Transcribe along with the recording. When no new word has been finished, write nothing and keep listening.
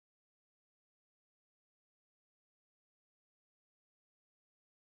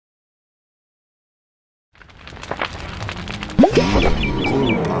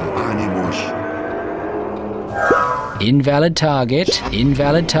Invalid target.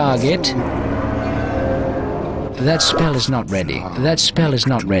 Invalid target. That spell is not ready. That spell is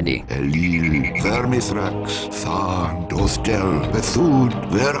not ready.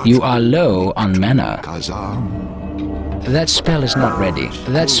 You are low on mana. That spell is not ready.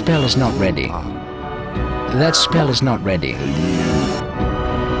 That spell is not ready. That spell is not ready.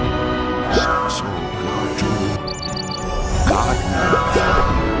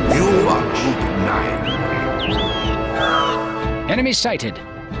 Enemy sighted.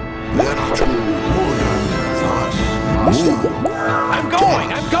 I'm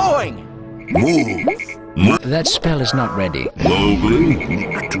going! Move. That spell is not ready. Move.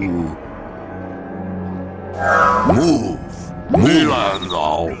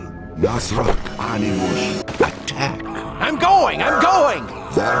 Attack. I'm going!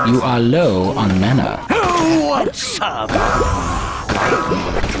 You are low on mana. What's up?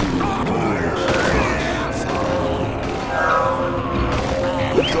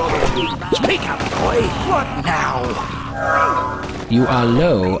 Speak up, boy. What now? You are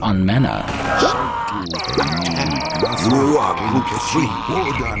low on mana. You are group 3.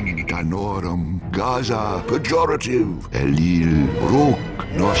 Wodan, Danorum, Gaza, Pejorative, Elil, Rook,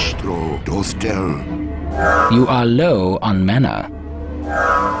 Nostro, Dothtel. You are low on mana.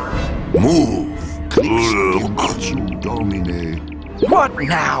 Move. Clix, Domine. What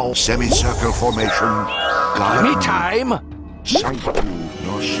now? Semicircle formation. Give me time. Sanctu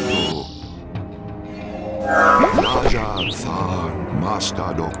Nostro. Gaza, Than,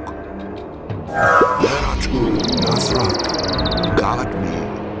 Mastadok. Veratu, Nathrak, guard me.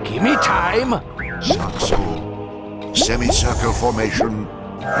 Give me time. Saxo, semicircle formation.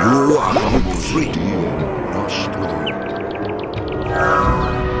 You are group 3. Nostro.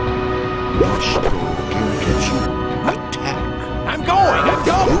 Nostro, Kinketsu. Attack. I'm going!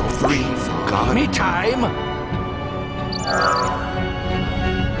 Group 3, guard Give me time.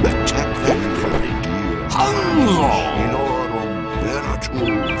 Attack that building. Inorum, Veratu,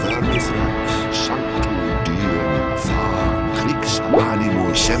 Vermithrax, Sanctu, Diem, Than, Clix,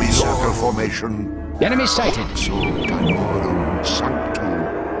 Animus, semicircle formation. Enemy sighted. So, Danorum, Sanctu.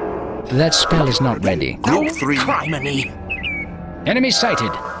 That spell is not ready. Group 3. Criminy. Enemy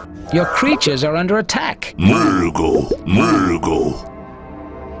sighted. Your creatures are under attack. Murgo.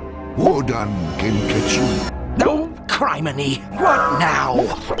 Wodan, Genketsu. No criminy. What now?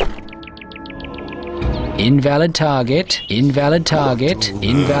 Invalid target. Invalid target.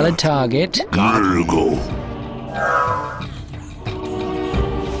 Invalid target. Murgo.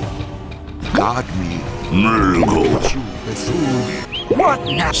 Guard me. Murgo. What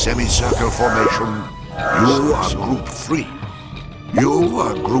now? Semicircle formation. You are group 3. You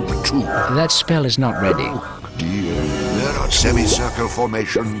are group 2. That spell is not ready. Semicircle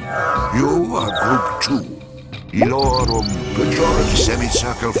formation. You are group 2. Ilorum, pejorative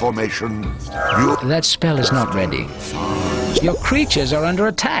semicircle formation. You. That spell is not ready. Your creatures are under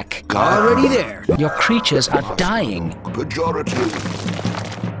attack. Already there. Your creatures are dying. Pejorative.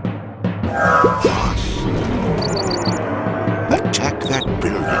 Attack that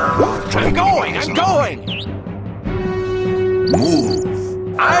building. I'm going!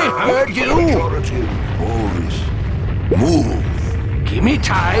 Move. I heard you. Pejorative. Always. Move. Give me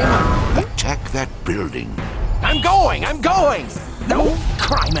time. Attack that building. I'm going! No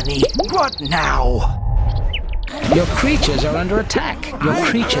criminy. What now? Your creatures are under attack. Your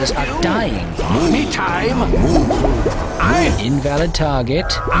creatures are dying. Give me time. Invalid target.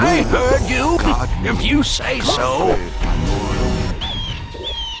 I heard you. If you say so.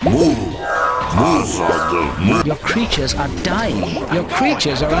 Move. Your creatures are dying. Your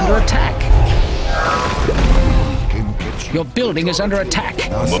creatures are under attack. Your building is under attack.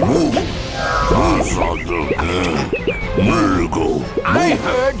 Move. I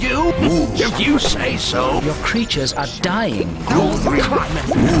heard you. Move. If you say so. Your creatures are dying.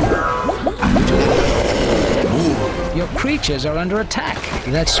 Your creatures are under attack.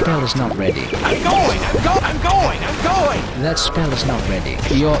 That spell is not ready. I'm going! That spell is not ready.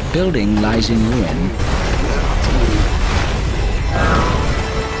 Your building lies in ruin.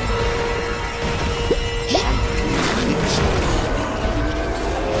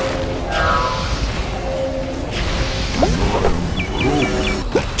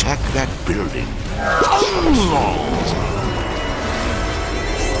 Attack that building.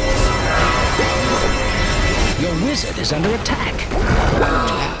 Your wizard is under attack.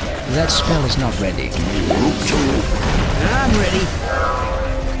 That spell is not ready. Group 2. I'm ready.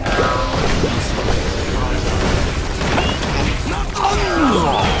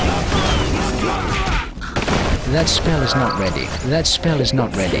 That spell is not ready. That spell is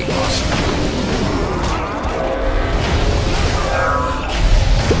not ready.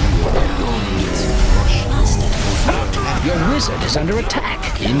 Your wizard is under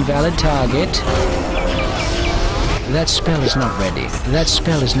attack. Invalid target. That spell is not ready. That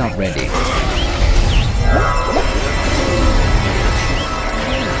spell is not ready.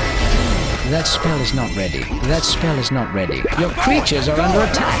 That spell is not ready. That spell is not ready. Your creatures are under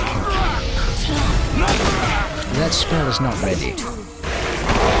attack. That spell is not ready.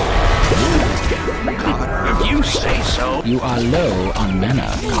 If you say so. You are low on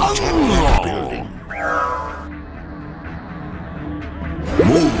mana.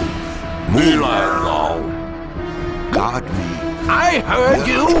 Move. Move. Guard me. I heard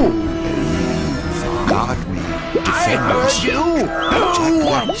you. Guard me. I heard you. Who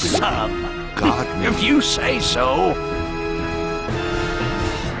wants some? Guard me. If you say so.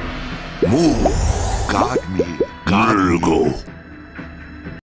 Move. Guard me. Guard me.